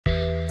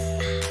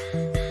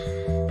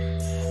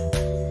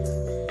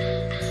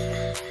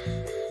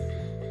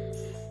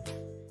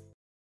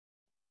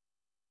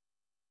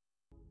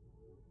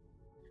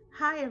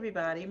Hi,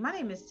 everybody. My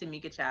name is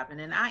Tameka Chapman,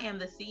 and I am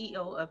the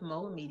CEO of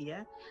Mogul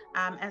Media,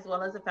 as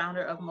well as the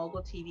founder of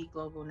Mogul TV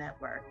Global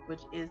Network,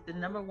 which is the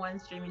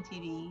 #1 streaming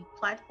TV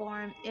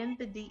platform in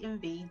the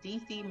DMV,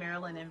 DC,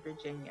 Maryland, and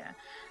Virginia.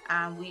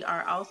 We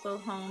are also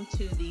home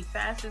to the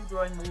fastest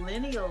growing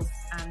millennial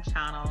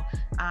channel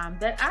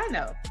that I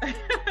know.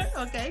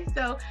 Okay,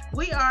 so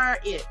we are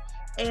it.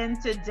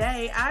 And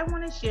today I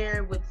want to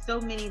share with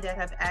so many that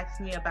have asked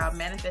me about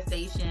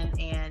manifestation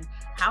and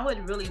how it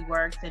really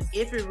works and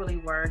if it really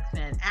works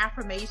and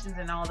affirmations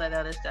and all that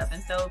other stuff.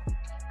 And so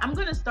I'm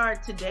going to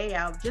start today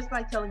out just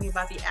by telling you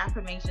about the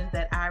affirmations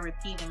that I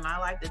repeat in my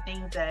life, the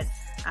things that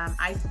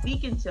I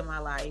speak into my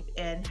life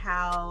and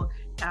how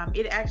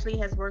it actually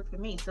has worked for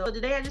me. So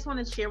today I just want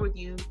to share with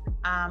you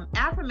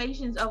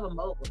affirmations of a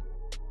mogul.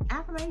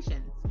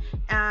 Affirmations.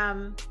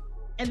 And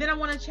then I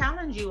want to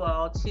challenge you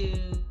all to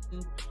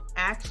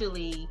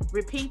actually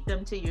repeat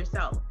them to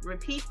yourself.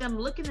 Repeat them,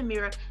 look in the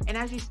mirror, and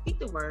as you speak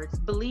the words,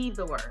 believe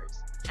the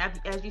words.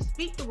 As you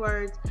speak the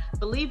words,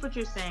 believe what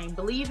you're saying,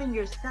 believe in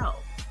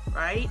yourself,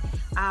 right?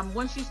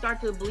 Once you start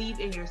to believe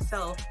in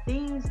yourself,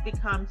 things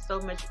become so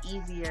much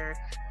easier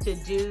to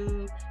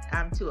do,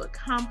 to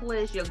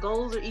accomplish. Your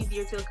goals are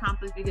easier to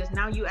accomplish because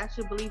now you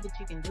actually believe that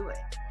you can do it.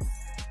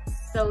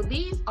 So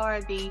these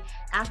are the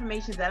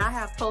affirmations that I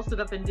have posted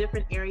up in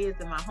different areas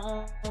in my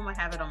home. I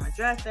have it on my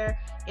dresser,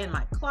 in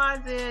my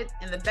closet,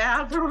 in the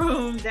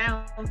bathroom,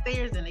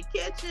 downstairs in the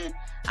kitchen,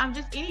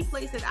 just any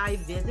place that I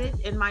visit,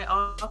 in my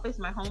office,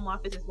 my home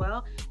office as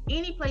well.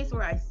 Any place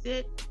where I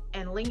sit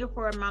and linger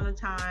for an amount of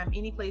time,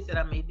 any place that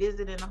I may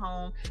visit in the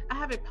home, I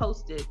have it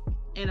posted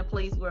in a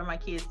place where my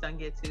kids don't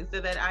get to, so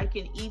that I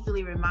can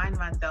easily remind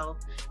myself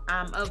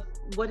of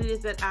what it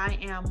is that I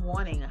am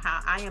wanting,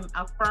 how I am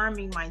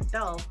affirming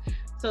myself,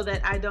 so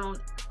that I don't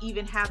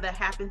even have the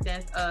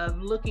happenstance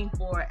of looking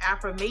for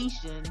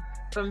affirmation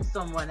from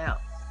someone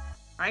else.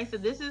 All right, so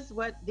this is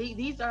what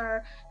these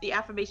are the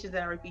affirmations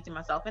that I repeat to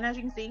myself, and as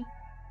you can see,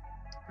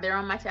 they're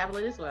on my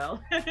tablet as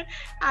well.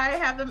 I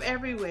have them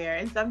everywhere,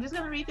 and so I'm just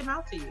going to read them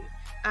out to you.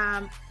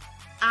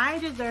 I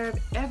deserve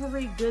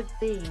every good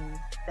thing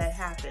that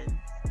happens.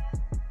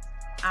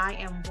 I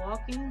am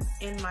walking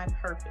in my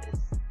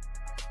purpose.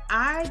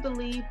 I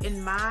believe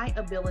in my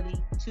ability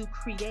to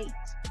create.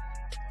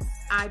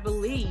 I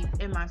believe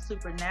in my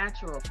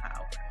supernatural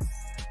power.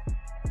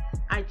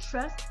 I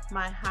trust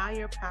my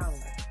higher power.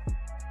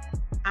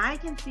 I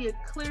can see a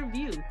clear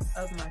view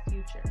of my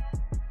future.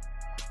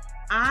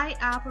 I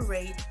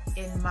operate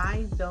in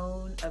my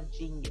zone of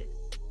genius.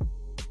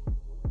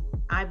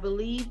 I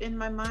believe in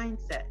my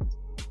mindset.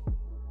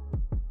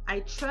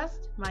 I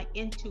trust my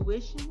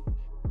intuition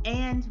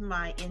and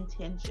my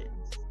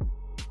intentions.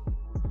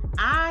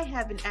 I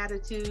have an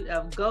attitude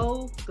of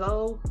go,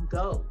 go,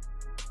 go.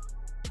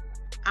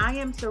 I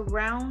am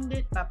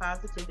surrounded by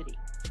positivity.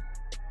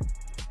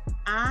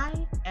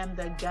 I am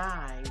the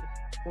guide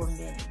for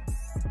many.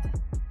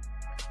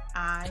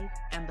 I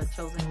am the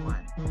chosen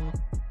one.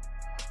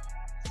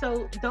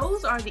 So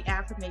those are the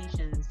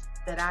affirmations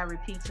that I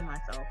repeat to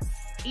myself.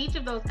 Each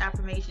of those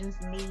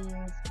affirmations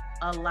means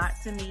a lot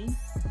to me.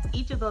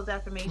 Each of those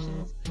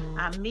affirmations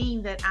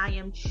mean that I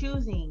am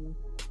choosing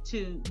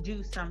to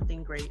do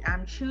something great.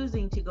 I'm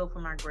choosing to go for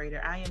my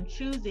greater. I am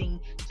choosing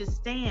to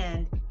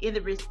stand in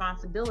the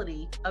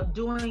responsibility of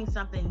doing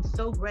something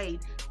so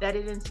great that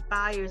it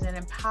inspires and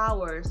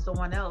empowers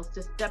someone else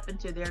to step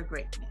into their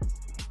greatness.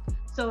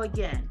 So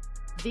again,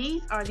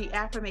 these are the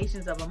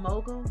affirmations of a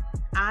mogul.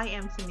 I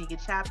am Tameka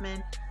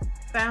Chapman,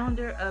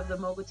 founder of the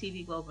Mogul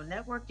TV Global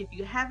Network. If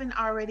you haven't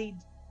already,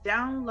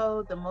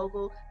 download the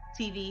Mogul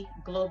TV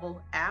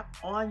Global app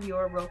on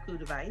your Roku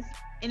device.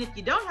 And if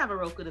you don't have a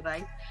Roku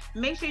device,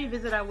 make sure you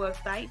visit our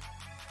website.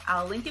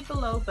 I'll link it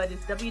below, but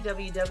it's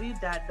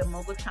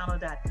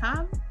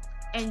www.themogulchannel.com,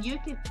 and you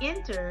can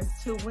enter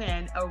to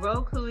win a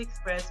Roku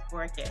Express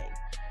 4K.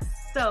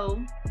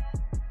 So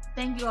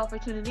thank you all for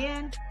tuning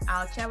in.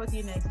 I'll chat with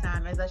you next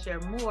time as I share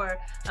more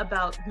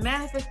about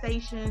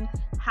manifestation,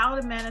 how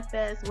to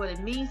manifest, what it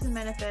means to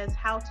manifest,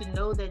 how to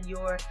know that you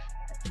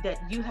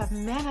have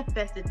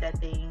manifested that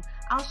thing.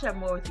 I'll share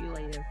more with you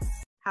later.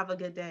 Have a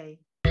good day.